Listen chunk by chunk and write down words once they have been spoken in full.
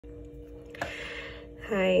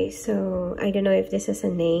Hi, so I don't know if this is a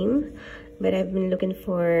name, but I've been looking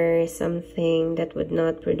for something that would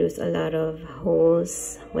not produce a lot of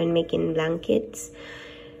holes when making blankets.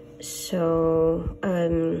 So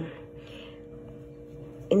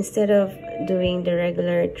instead of doing the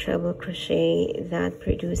regular treble crochet that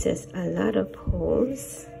produces a lot of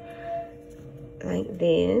holes like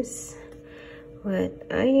this, what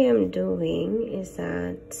I am doing is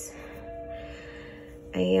that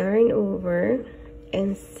I yarn over,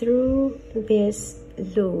 and through this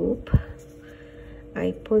loop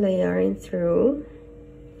I pull a yarn through,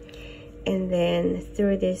 and then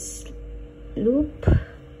through this loop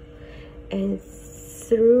and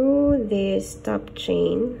through this top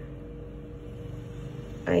chain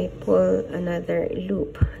I pull another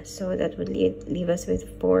loop. So that would leave us with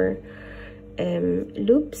 4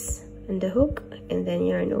 loops on the hook, and then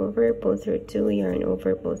yarn over, pull through 2, yarn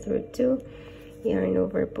over, pull through 2, yarn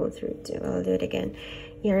over, pull through 2. I'll do it again.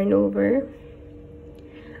 Yarn over,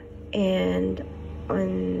 and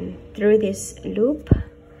on through this loop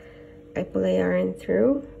I pull a yarn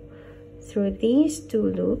through these 2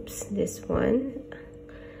 loops, this one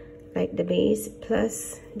like the base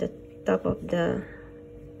plus the top of the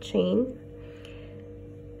chain.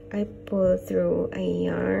 I pull through a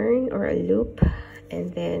yarn or a loop,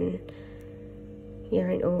 and then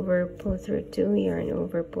yarn over, pull through 2, yarn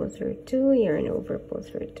over, pull through 2, yarn over, pull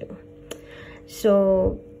through 2.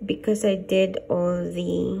 So because I did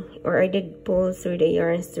I did pull through the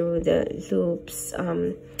yarns through the loops,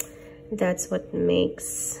 that's what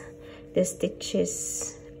makes the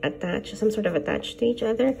stitches attach, some sort of attached to each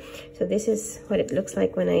other. So this is what it looks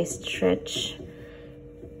like when I stretch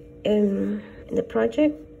in the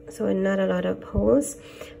project. So not a lot of holes.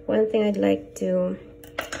 One thing I'd like to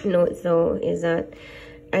note though is that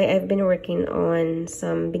I've been working on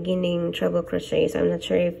some beginning treble crochets. I'm not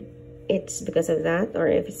sure if it's because of that or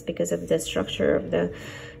if it's because of the structure of the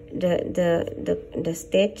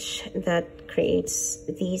stitch that creates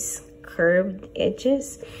these curved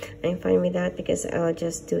edges. I'm fine with that because I'll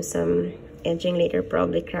just do some edging later,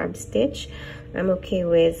 probably crab stitch. I'm okay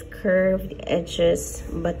with curved edges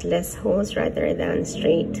but less holes rather than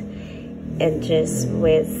straight edges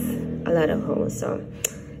with a lot of holes. So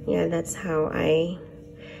yeah, that's how I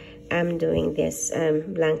am doing this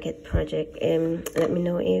blanket project. Let me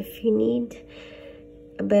know if you need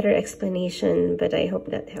a better explanation, but I hope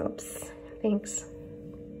that helps. Thanks.